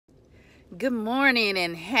Good morning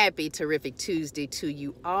and happy terrific Tuesday to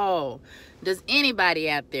you all. Does anybody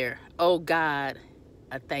out there owe God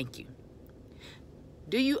a thank you?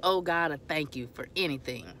 Do you owe God a thank you for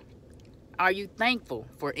anything? Are you thankful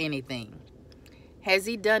for anything? Has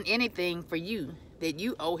He done anything for you that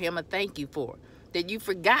you owe Him a thank you for, that you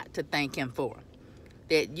forgot to thank Him for,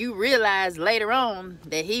 that you realized later on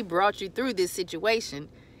that He brought you through this situation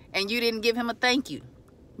and you didn't give Him a thank you?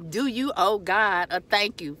 Do you owe God a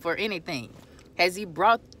thank you for anything? Has He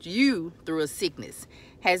brought you through a sickness?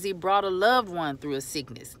 Has He brought a loved one through a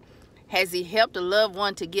sickness? Has He helped a loved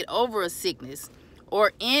one to get over a sickness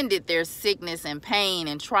or ended their sickness and pain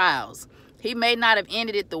and trials? He may not have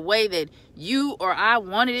ended it the way that you or I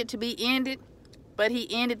wanted it to be ended, but He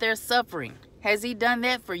ended their suffering. Has He done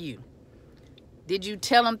that for you? Did you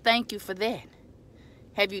tell Him thank you for that?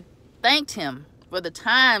 Have you thanked Him for the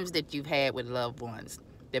times that you've had with loved ones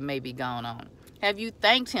that may be gone on? Have you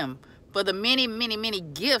thanked Him for the many, many, many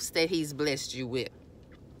gifts that He's blessed you with?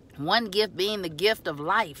 One gift being the gift of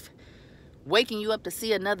life, waking you up to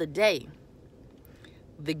see another day.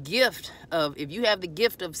 The gift of, if you have the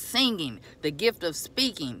gift of singing, the gift of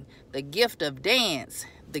speaking, the gift of dance,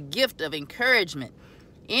 the gift of encouragement,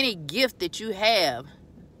 any gift that you have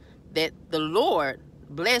that the Lord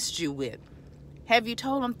blessed you with, have you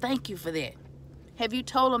told Him thank you for that? Have you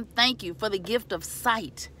told Him thank you for the gift of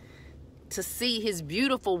sight, to see His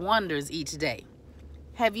beautiful wonders each day?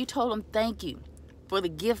 Have you told Him thank you for the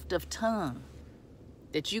gift of tongue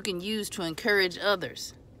that you can use to encourage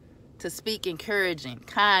others, to speak encouraging,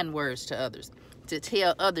 kind words to others, to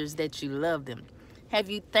tell others that you love them? Have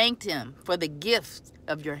you thanked Him for the gift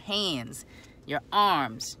of your hands, your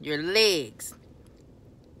arms, your legs,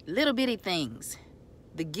 little bitty things,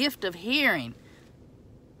 the gift of hearing?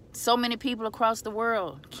 So many people across the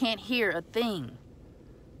world can't hear a thing.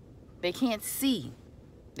 They can't see.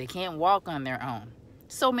 They can't walk on their own.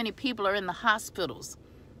 So many people are in the hospitals.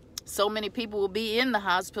 So many people will be in the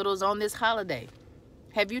hospitals on this holiday.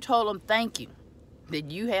 Have you told them thank you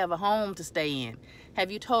that you have a home to stay in?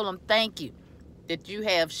 Have you told them thank you that you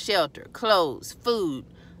have shelter, clothes, food,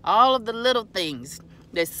 all of the little things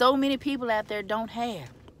that so many people out there don't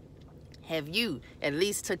have? Have you at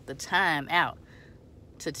least took the time out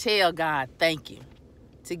to tell God thank you,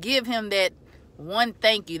 to give Him that one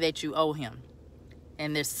thank you that you owe Him?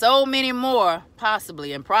 And there's so many more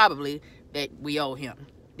possibly and probably that we owe Him,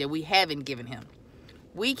 that we haven't given Him.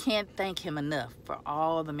 We can't thank Him enough for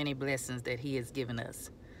all the many blessings that He has given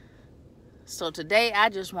us. So today I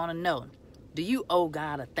just want to know, do you owe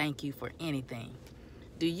God a thank you for anything?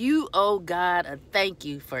 Do you owe God a thank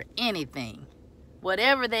you for anything?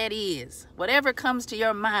 Whatever that is, whatever comes to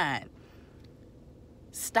your mind,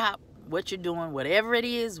 stop what you're doing, whatever it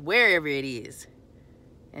is, wherever it is,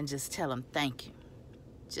 and just tell Him thank you.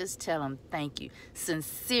 Just tell Him thank you.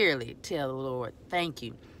 Sincerely tell the Lord thank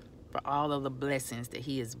you for all of the blessings that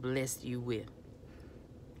He has blessed you with.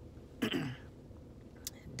 It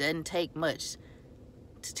doesn't take much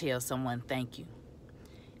to tell someone thank you.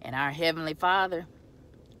 And our Heavenly Father,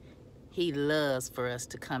 He loves for us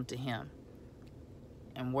to come to Him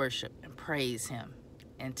and worship and praise Him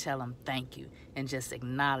and tell Him thank you and just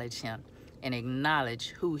acknowledge Him and acknowledge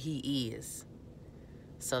who He is.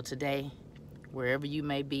 So today, wherever you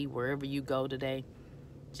may be, wherever you go today,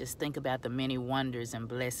 just think about the many wonders and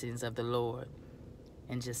blessings of the Lord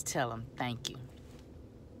and just tell Him thank you.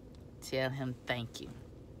 Tell Him thank you.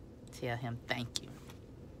 Tell Him thank you.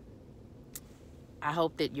 I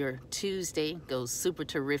hope that your Tuesday goes super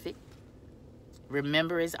terrific.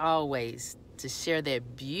 Remember, as always, to share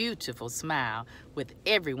that beautiful smile with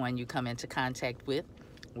everyone you come into contact with.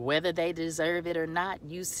 Whether they deserve it or not,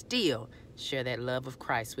 you still share that love of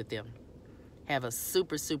Christ with them. Have a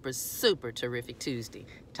super, super, super terrific Tuesday.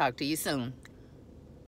 Talk to you soon.